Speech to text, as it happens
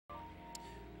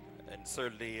And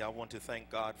certainly I want to thank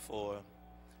God for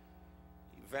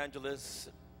Evangelist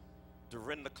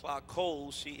Dorinda Clark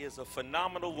Cole. She is a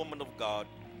phenomenal woman of God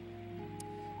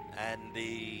and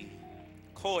the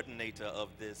coordinator of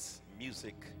this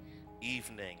music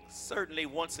evening. Certainly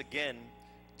once again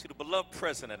to the beloved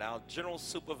president, our general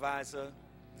supervisor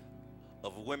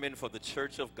of women for the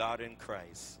Church of God in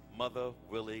Christ, Mother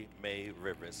Willie Mae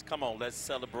Rivers. Come on, let's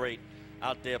celebrate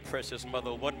out there, precious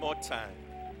mother, one more time.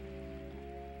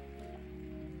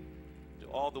 To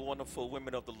all the wonderful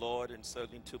women of the Lord, and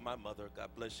certainly to my mother, God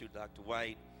bless you, Dr.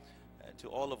 White, and to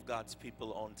all of God's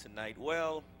people on tonight.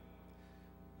 Well,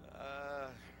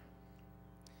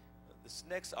 this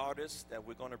next artist that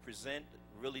we're going to present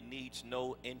really needs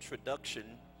no introduction.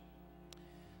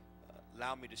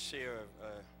 Allow me to share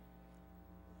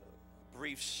a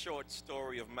brief short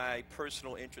story of my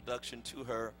personal introduction to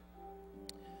her.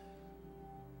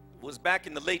 It was back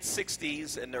in the late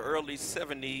 60s and the early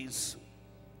 70s.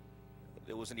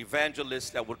 There was an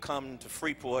evangelist that would come to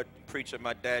Freeport and preach at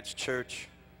my dad's church.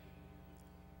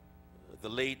 The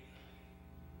late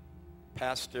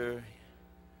Pastor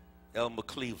Elmer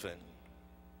Cleveland.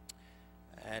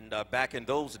 And back in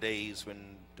those days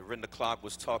when Dorinda Clark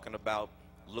was talking about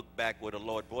look back where the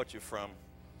Lord brought you from,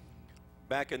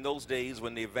 back in those days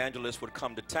when the evangelist would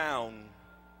come to town,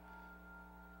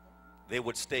 they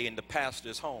would stay in the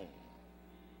pastor's home.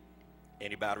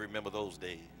 Anybody remember those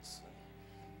days?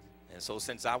 And so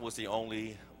since I was the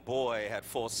only boy, I had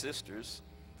 4 sisters,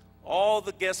 all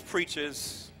the guest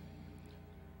preachers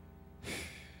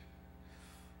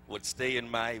would stay in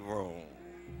my room.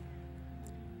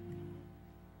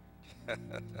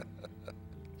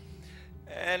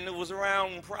 And it was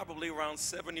probably around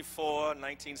 1974,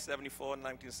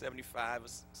 1975,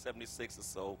 76 or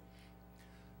so.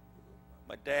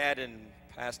 My dad and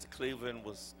Pastor Cleveland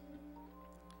was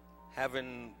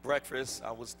having breakfast.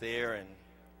 I was there and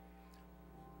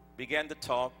began to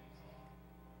talk.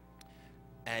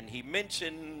 And he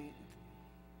mentioned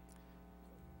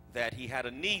that he had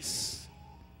a niece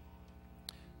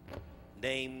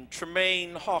named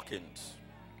Tremaine Hawkins.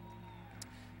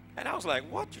 And I was like,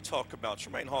 what you talking about?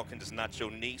 Tremaine Hawkins is not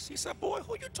your niece. He said, boy,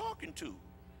 who you talking to?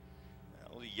 I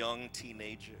was a young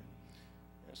teenager.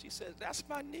 And she said, that's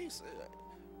my niece.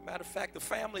 Matter of fact, the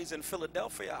family's in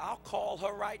Philadelphia. I'll call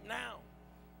her right now.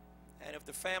 And if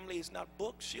the family is not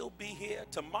booked, she'll be here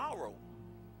tomorrow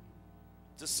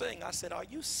to sing. I said, are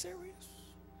you serious?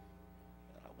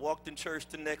 I walked in church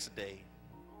the next day,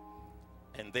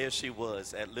 and there she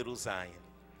was at Little Zion.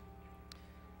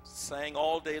 Sang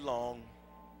all day long.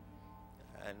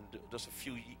 And just a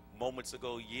few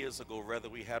years ago, rather,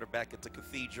 we had her back at the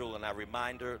cathedral, and I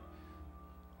remind her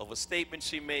of a statement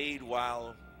she made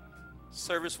while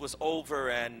service was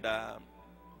over, and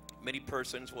many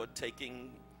persons were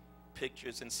taking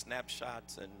pictures and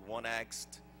snapshots, and one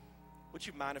asked, would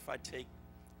you mind if I take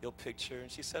your picture? And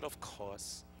she said, of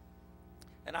course.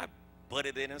 And I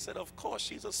butted in and said, of course,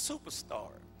 she's a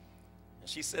superstar. And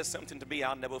she said something to me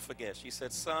I'll never forget. She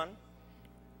said, son,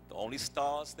 the only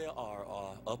stars there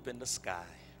are up in the sky.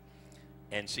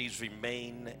 And she's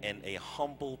remained in a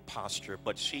humble posture,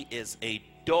 but she is a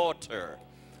daughter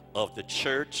of the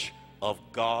Church of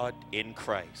God in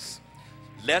Christ.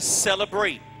 Let's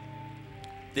celebrate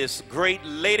this great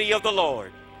lady of the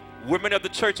Lord. Women of the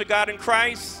Church of God in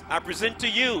Christ, I present to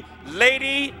you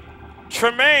Lady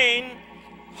Tremaine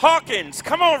Hawkins.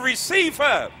 Come on, receive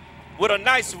her with a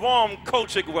nice warm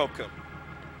COGIC welcome.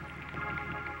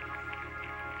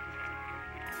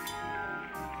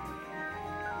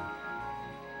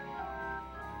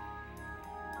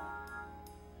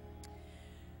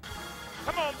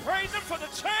 Come on, praise him for the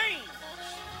change.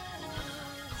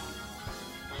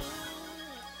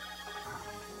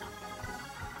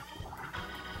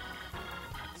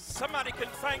 Somebody can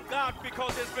thank God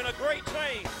because there's been a great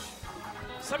change.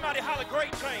 Somebody holler,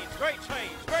 great change, great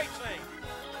change, great change.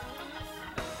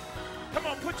 Come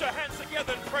on, put your hands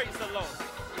together and praise the Lord.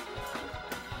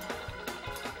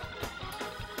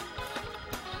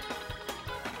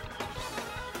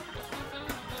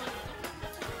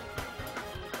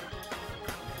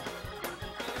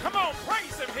 Come on,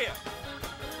 praise him here.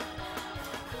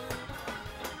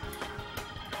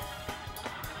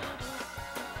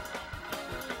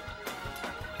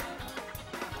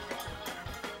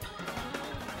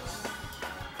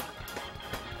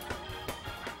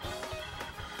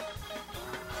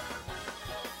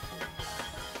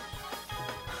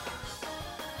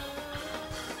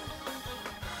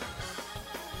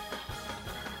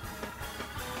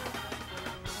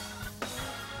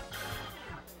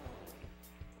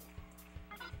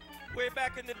 Way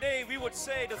back in the day, we would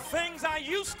say the things I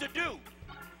used to do.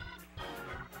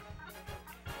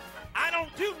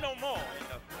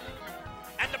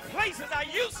 places I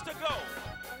used to go,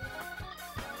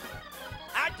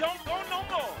 I don't go no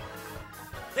more.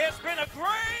 There's been a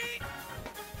great,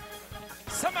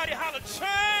 somebody holler,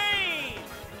 change.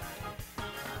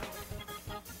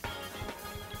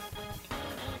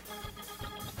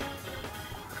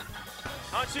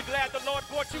 Aren't you glad the Lord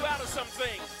brought you out of some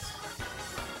things?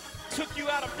 Took you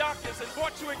out of darkness and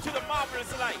brought you into the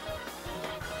marvelous light.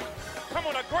 Come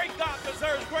on, a great God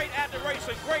deserves great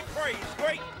adoration, great praise,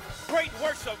 great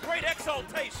worship, great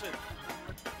exaltation.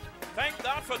 Thank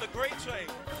God for the great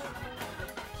change.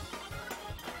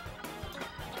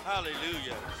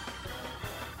 Hallelujah.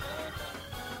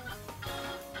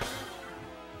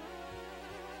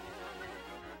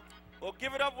 Well,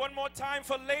 give it up one more time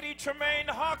for Lady Tremaine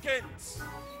Hawkins.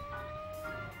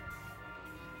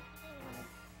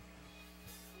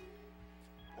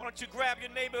 Why don't you grab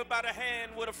your neighbor by the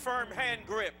hand with a firm hand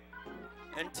grip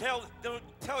and tell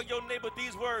your neighbor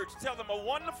these words. Tell them a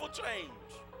wonderful change.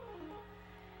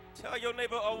 Tell your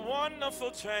neighbor a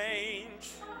wonderful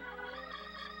change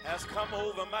has come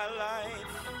over my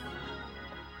life.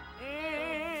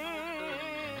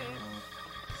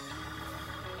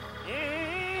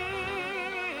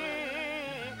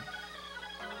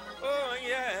 Oh,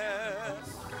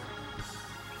 yes.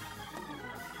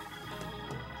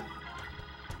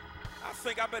 I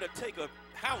think I better take a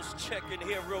house check in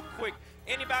here real quick.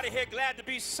 Anybody here glad to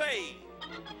be saved?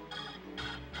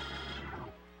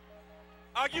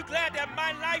 Are you glad that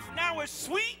my life now is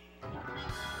sweet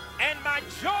and my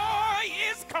joy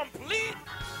is complete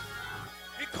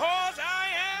because I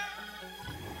am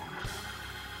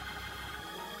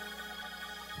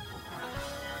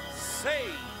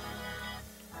saved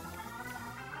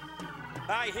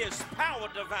by his power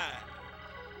divine?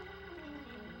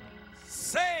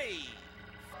 Saved.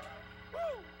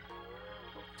 Woo.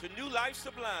 To new life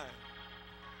sublime.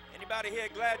 Anybody here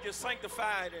glad you're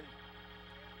sanctified? And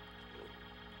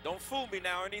don't fool me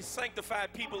now, any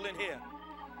sanctified people in here?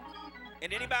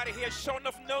 And anybody here sure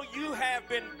enough know you have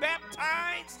been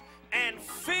baptized and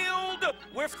filled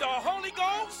with the Holy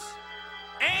Ghost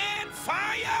and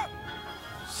fire?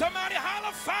 Somebody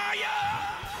holler fire!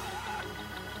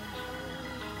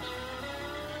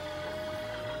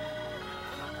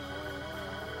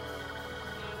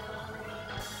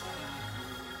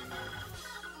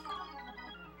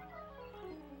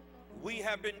 We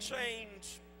have been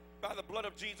changed by the blood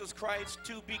of Jesus Christ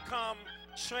to become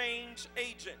change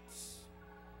agents.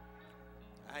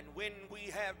 And when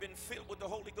we have been filled with the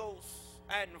Holy Ghost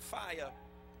and fire,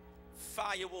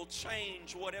 fire will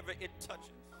change whatever it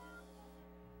touches.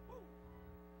 Woo.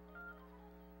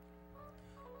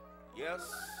 Yes,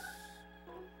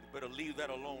 you better leave that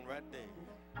alone right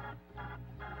there.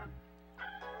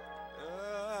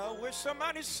 I wish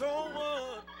somebody's soul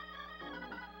would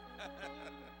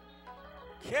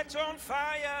catch on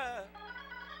fire.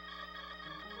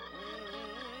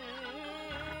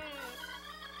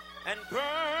 And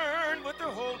burn with the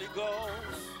Holy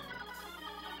Ghost.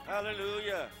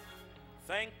 Hallelujah.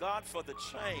 Thank God for the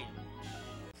change.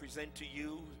 Present to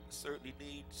you, certainly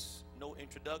needs no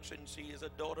introduction. She is a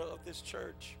daughter of this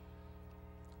church.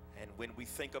 And when we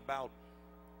think about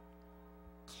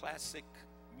classic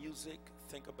music,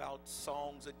 think about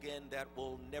songs again that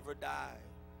will never die.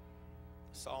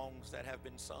 Songs that have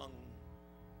been sung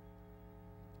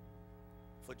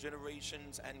for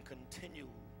generations and continue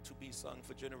to be sung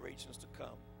for generations to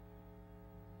come.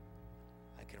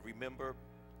 I can remember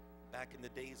back in the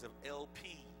days of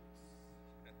LPs.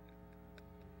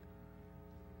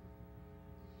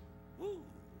 Woo.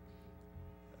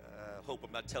 Hope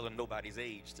I'm not telling nobody's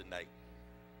age tonight.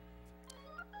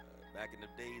 Back in the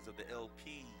days of the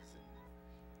LPs,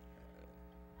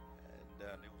 and there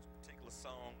was a particular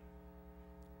song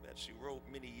that she wrote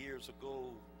many years ago,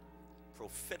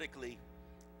 prophetically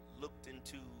looked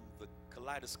into the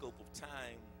kaleidoscope of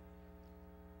time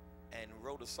and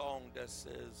wrote a song that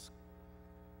says,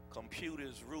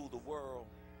 computers rule the world,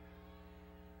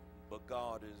 but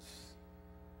God is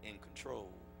in control.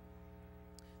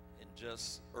 And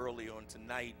just early on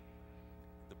tonight,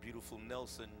 the beautiful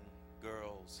Nelson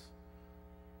girls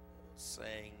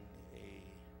sang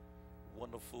a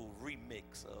wonderful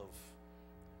remix of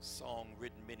a song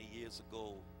written many years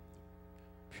ago,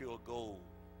 Pure Gold.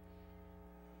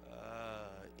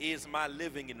 Is my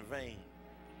living in vain?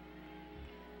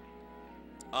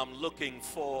 I'm looking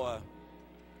for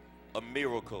a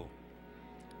miracle.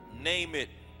 Name it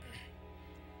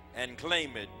and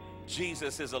claim it.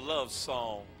 Jesus is a love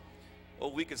song.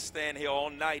 Or we could stand here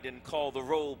all night and call the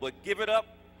roll, but give it up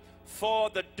for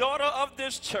the daughter of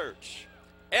this church,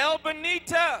 El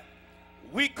Benita.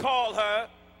 We call her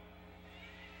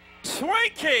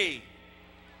Twinkie.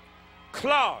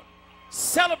 Clark.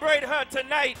 Celebrate her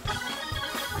tonight.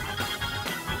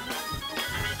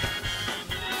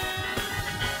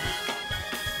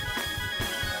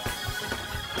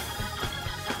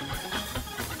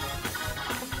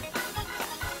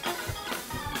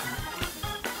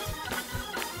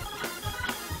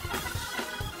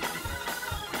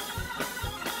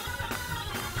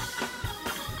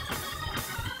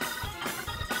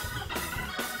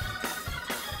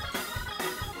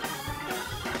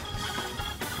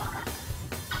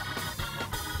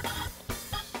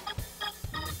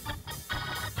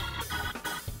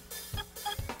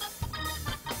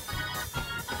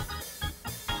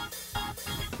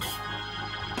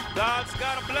 God's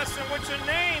got a blessing with your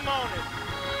name on it.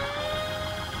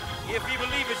 If you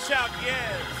believe it, shout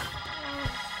yes.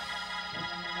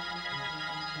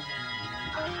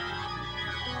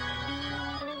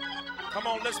 Come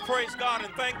on, let's praise God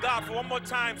and thank God for one more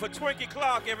time for Twinkie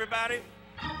Clark, everybody.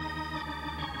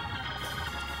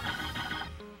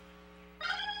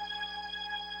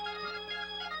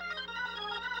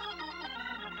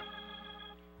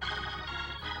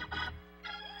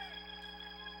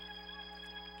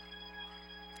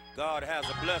 God has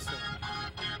a blessing.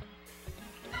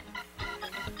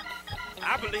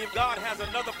 I believe God has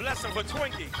another blessing for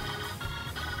Twinkie.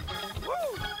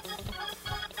 Woo!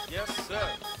 Yes, sir.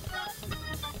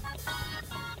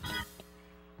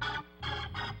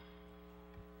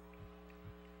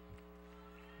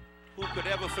 Who could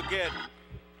ever forget?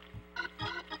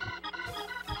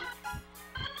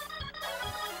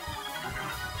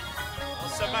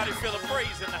 Oh, somebody feel a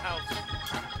praise in the house.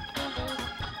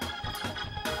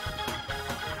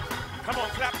 Come on,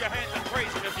 clap your hands and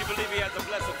praise him if you believe he has a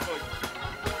blessing for you.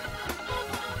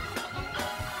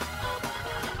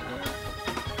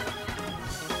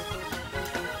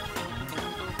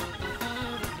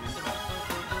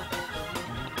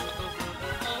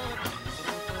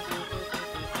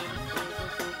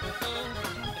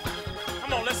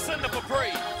 Come on, let's send up a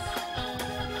praise.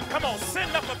 Come on,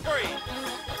 send up a praise.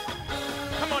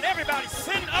 Come on, everybody,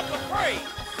 send up a praise.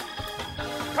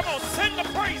 Come on, send the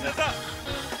praises up.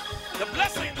 The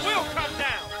blessings will come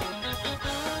down.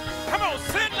 Come on,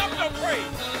 send up your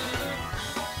praise.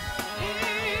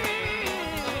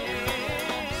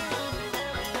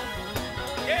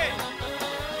 Yeah.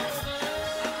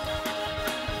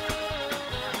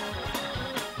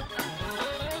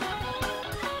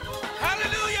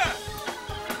 Hallelujah.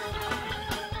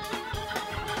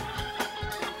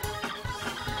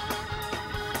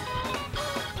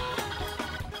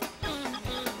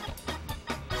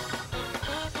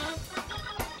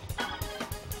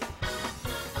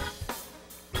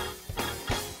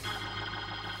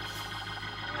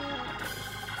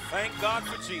 Thank God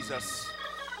for Jesus.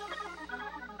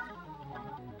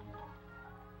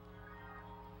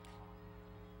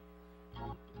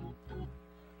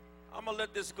 I'm gonna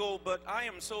let this go, but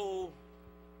I'm so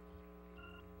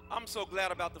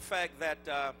glad about the fact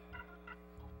that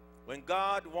when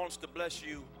God wants to bless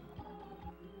you,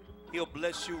 he'll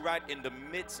bless you right in the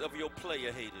midst of your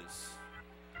player haters.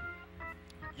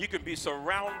 You can be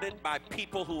surrounded by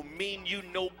people who mean you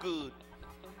no good,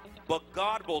 but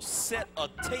God will set a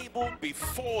table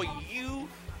before you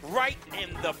right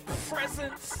in the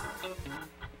presence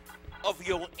of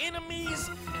your enemies.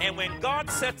 And when God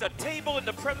sets a table in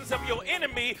the presence of your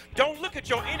enemy, don't look at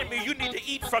your enemy, you need to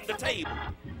eat from the table.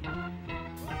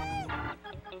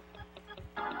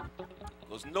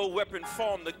 Because no weapon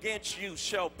formed against you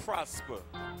shall prosper.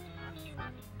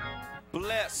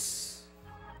 Bless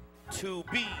to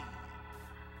be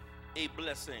a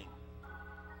blessing.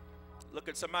 Look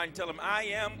at somebody and tell them, I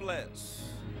am blessed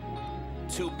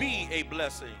to be a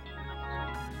blessing.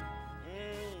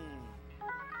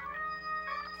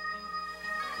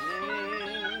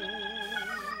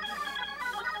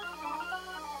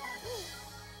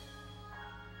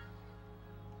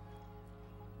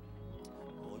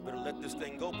 Oh, we better let this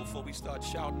thing go before we start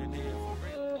shouting in here for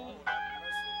real.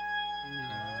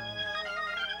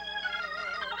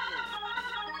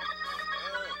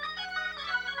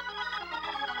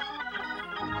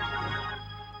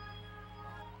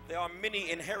 There are many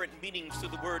inherent meanings to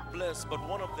the word blessed, but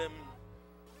one of them,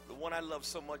 the one I love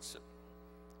so much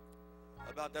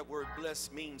about that word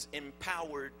blessed, means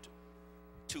empowered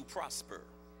to prosper.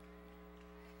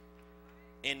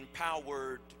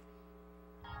 Empowered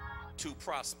to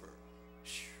prosper.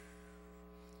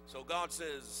 So God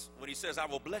says, when he says, I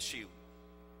will bless you,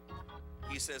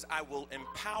 he says, I will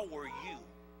empower you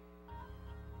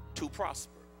to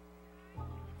prosper.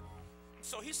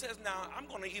 So he says, now I'm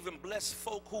going to even bless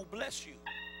folk who bless you.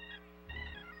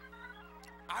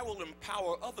 I will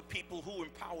empower other people who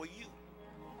empower you.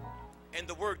 And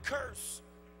the word curse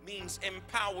means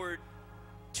empowered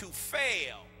to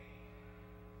fail.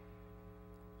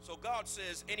 So God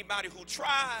says, anybody who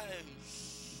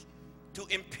tries to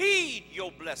impede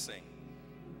your blessing,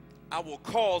 I will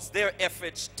cause their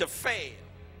efforts to fail.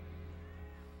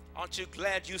 Aren't you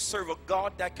glad you serve a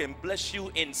God that can bless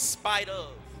you in spite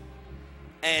of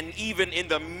and even in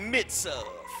the midst of?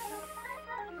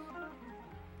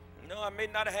 No, I may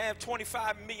not have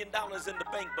 $25 million in the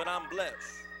bank, but I'm blessed.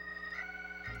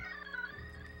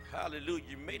 Hallelujah.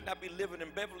 You may not be living in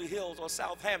Beverly Hills or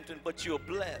Southampton, but you're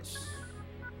blessed.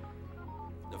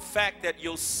 The fact that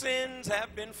your sins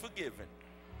have been forgiven,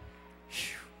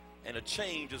 and a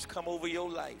change has come over your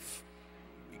life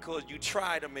because you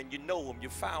tried them and you know them, you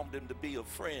found them to be a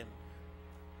friend.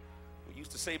 We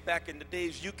used to say back in the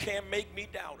days, you can't make me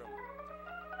doubt them.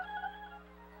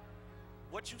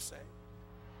 What you say?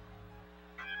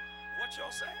 What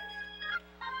y'all say?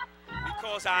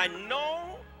 Because I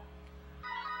know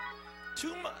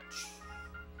too much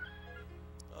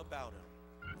about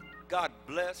him. God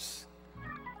bless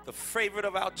the favorite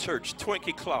of our church,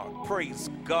 Twinkie Clark. Praise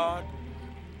God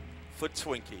for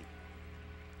Twinkie.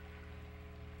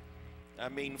 I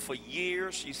mean, for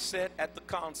years she sat at the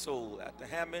console at the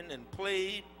Hammond and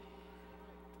played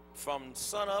from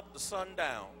sun up to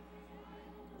sundown.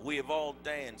 We have all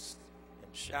danced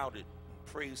and shouted and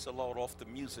praised the Lord off the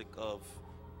music of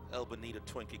Elbenita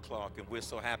Twinkie Clark, and we're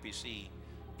so happy she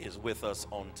is with us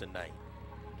on tonight.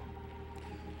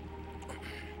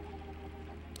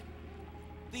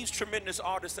 These tremendous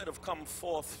artists that have come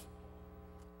forth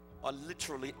are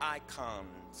literally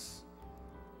icons,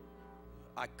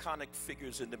 iconic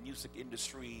figures in the music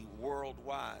industry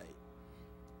worldwide.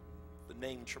 The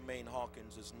name Tremaine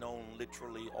Hawkins is known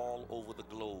literally all over the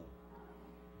globe.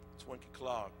 Twinkie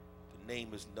Clark, the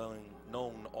name is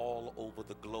known all over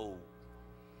the globe.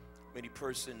 Many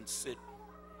persons sit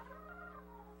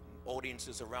in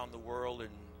audiences around the world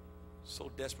and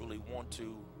so desperately want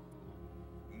to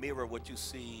mirror what you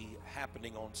see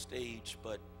happening on stage,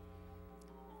 but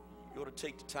you ought to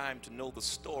take the time to know the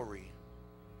story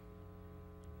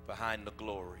behind the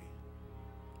glory.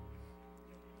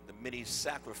 The many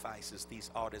sacrifices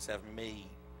these artists have made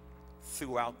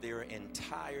throughout their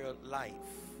entire life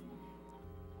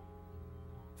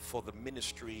for the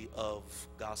ministry of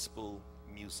gospel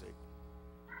music.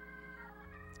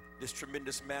 This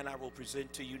tremendous man I will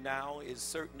present to you now is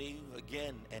certainly,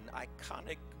 again, an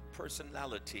iconic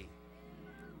personality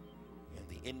in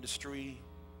the industry.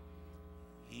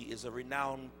 He is a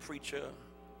renowned preacher.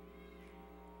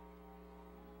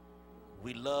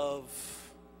 We love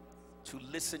to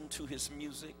listen to his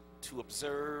music, to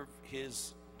observe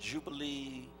his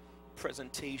Jubilee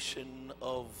presentation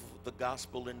of the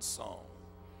gospel in song.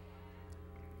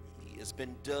 He has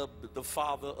been dubbed the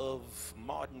father of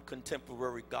modern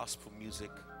contemporary gospel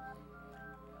music.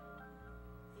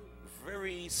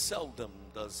 Very seldom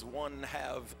does one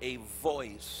have a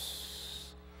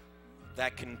voice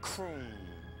that can croon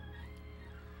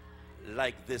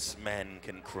like this man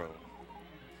can croon.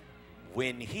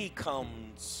 When he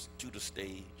comes to the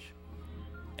stage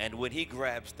and when he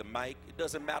grabs the mic, it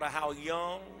doesn't matter how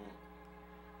young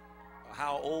or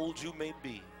how old you may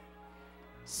be,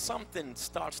 something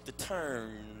starts to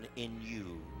turn in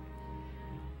you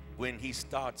when he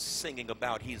starts singing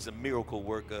about he's a miracle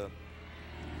worker,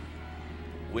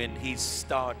 when he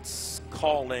starts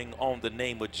calling on the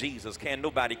name of Jesus. Can't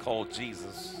nobody call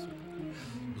Jesus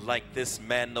like this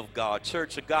man of God.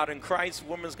 Church of God in Christ,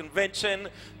 Women's Convention,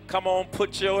 come on,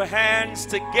 put your hands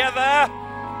together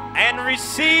and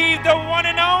receive the one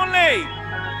and only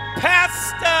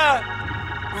Pastor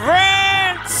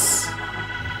Rance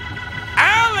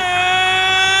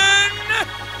Allen.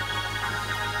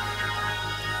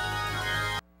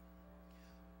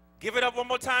 Give it up one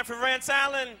more time for Rance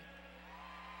Allen.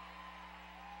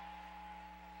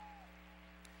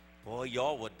 Boy,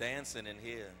 y'all were dancing in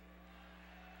here.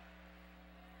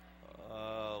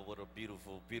 Oh, what a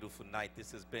beautiful, beautiful night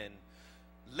this has been.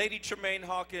 Lady Tremaine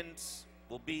Hawkins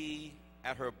will be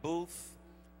at her booth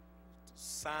to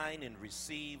sign and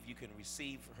receive. You can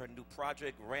receive her new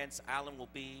project. Rance Allen will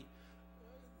be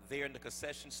there in the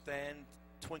concession stand.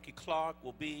 Twinkie Clark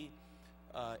will be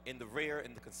in the rear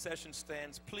in the concession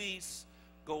stands. Please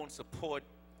go and support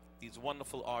these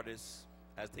wonderful artists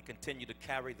as they continue to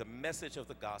carry the message of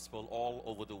the gospel all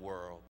over the world.